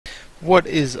What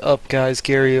is up, guys?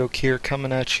 Yugioh here,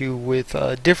 coming at you with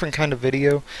a different kind of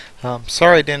video.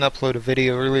 Sorry I didn't upload a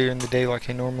video earlier in the day like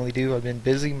I normally do. I've been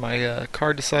busy. My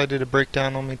car decided to break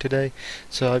down on me today,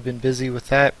 so I've been busy with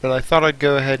that. But I thought I'd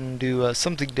go ahead and do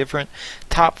something different.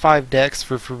 Top 5 decks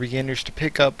for beginners to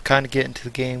pick up, kind of get into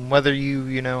the game. Whether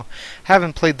you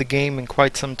haven't played the game in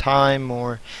quite some time,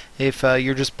 or if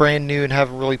you're just brand new and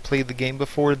haven't really played the game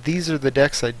before, these are the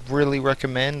decks I'd really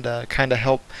recommend. Kind of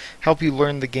help you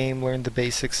learn the game, learn the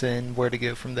basics, and where to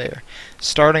go from there.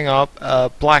 Starting up,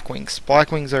 Blackwings.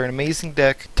 Blackwings are an amazing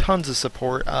deck, tons of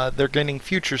support. They're getting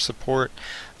future support.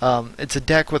 It's a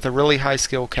deck with a really high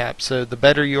skill cap, so the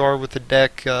better you are with the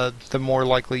deck, the more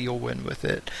likely you'll win with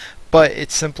it. But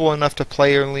it's simple enough to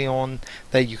play early on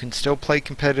that you can still play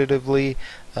competitively.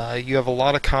 You have a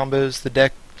lot of combos. The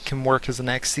deck can work as an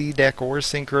XC deck or a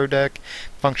synchro deck.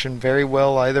 Function very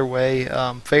well either way.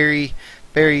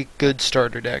 Very good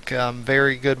starter deck.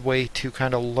 Very good way to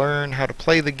kind of learn how to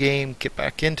play the game, get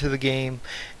back into the game,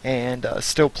 and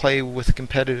still play with a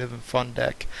competitive and fun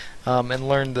deck, and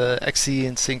learn the XC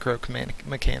and synchro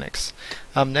mechanics.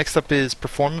 Next up is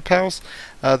Performapals.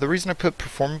 The reason I put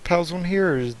Performapals on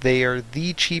here is they are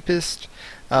the cheapest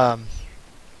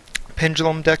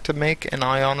pendulum deck to make, and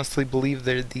I honestly believe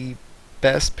they're the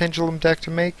best pendulum deck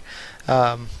to make,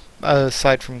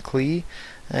 aside from Klee.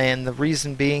 And the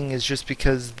reason being is just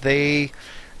because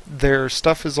their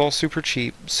stuff is all super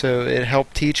cheap, so it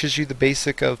teaches you the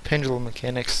basic of pendulum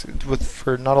mechanics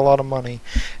for not a lot of money,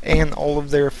 and all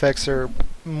of their effects are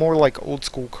more like old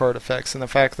school card effects, and the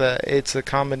fact that it's a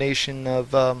combination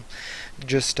of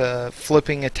just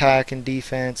flipping attack and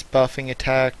defense, buffing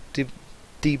attack,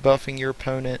 debuffing your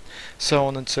opponent, so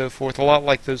on and so forth, a lot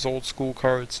like those old school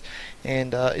cards.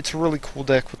 And it's a really cool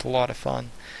deck with a lot of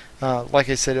fun. Like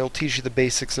I said, it'll teach you the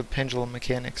basics of pendulum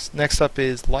mechanics. Next up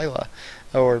is Lila,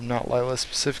 or not Lila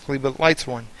specifically, but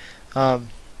Lightsworn.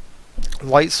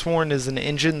 Lightsworn is an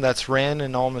engine that's ran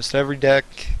in almost every deck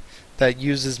that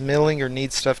uses milling or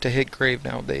needs stuff to hit grave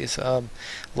nowadays.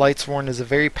 Lightsworn is a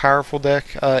very powerful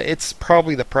deck. It's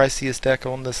probably the priciest deck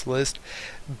on this list,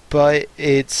 but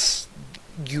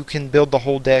you can build the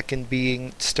whole deck and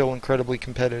being still incredibly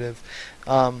competitive.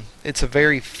 It's a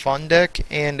very fun deck,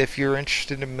 and if you're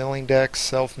interested in milling decks,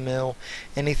 self-mill,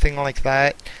 anything like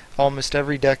that, almost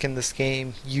every deck in this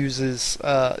game uses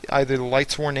either the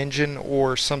Lightsworn engine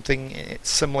or something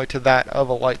similar to that of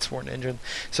a Lightsworn engine,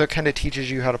 so it kind of teaches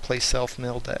you how to play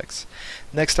self-mill decks.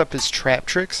 Next up is Trap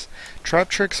Tricks. Trap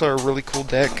Tricks are a really cool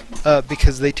deck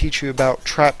because they teach you about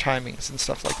trap timings and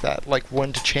stuff like that, like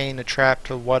when to chain a trap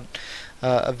to what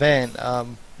event,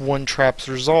 when traps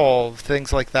resolve,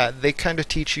 things like that. They kind of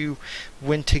teach you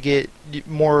when to get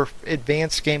more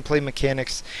advanced gameplay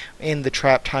mechanics in the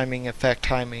trap timing, effect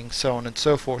timing, so on and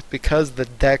so forth, because the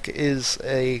deck is,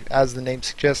 as the name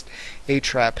suggests, a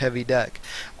trap heavy deck.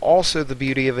 Also, the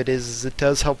beauty of it is it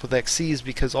does help with XCs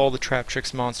because all the Trap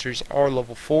Tricks monsters are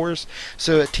level 4s,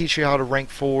 so it teaches you how to make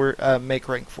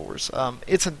rank 4s.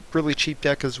 It's a really cheap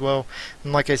deck as well,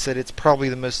 and like I said, it's probably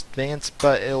the most advanced,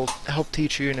 but it'll help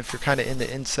teach you, and if you're kind of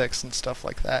into insects and stuff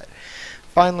like that.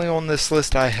 Finally on this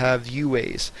list I have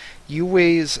Yugeohs.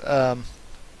 Yugeohs,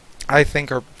 I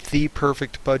think, are the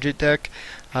perfect budget deck.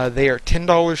 They are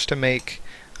 $10 to make,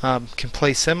 can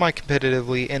play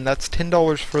semi-competitively, and that's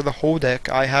 $10 for the whole deck.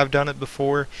 I have done it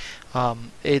before.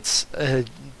 It's a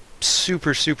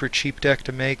super cheap deck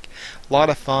to make, a lot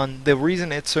of fun. The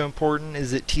reason it's so important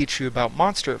is it teaches you about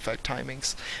monster effect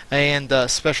timings and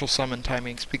special summon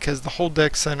timings, because the whole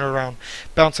deck's centered around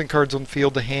bouncing cards on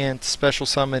field to hand, special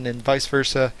summon, and vice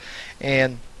versa.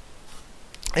 And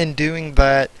in doing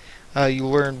that, you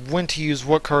learn when to use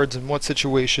what cards in what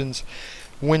situations,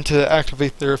 when to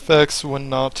activate their effects, when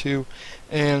not to,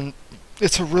 and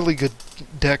it's a really good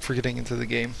deck for getting into the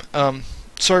game.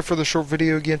 Sorry for the short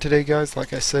video again today, guys.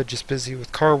 Like I said, just busy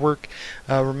with car work.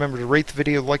 Remember to rate the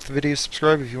video, like the video,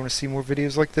 subscribe if you want to see more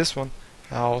videos like this one.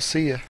 I'll see ya.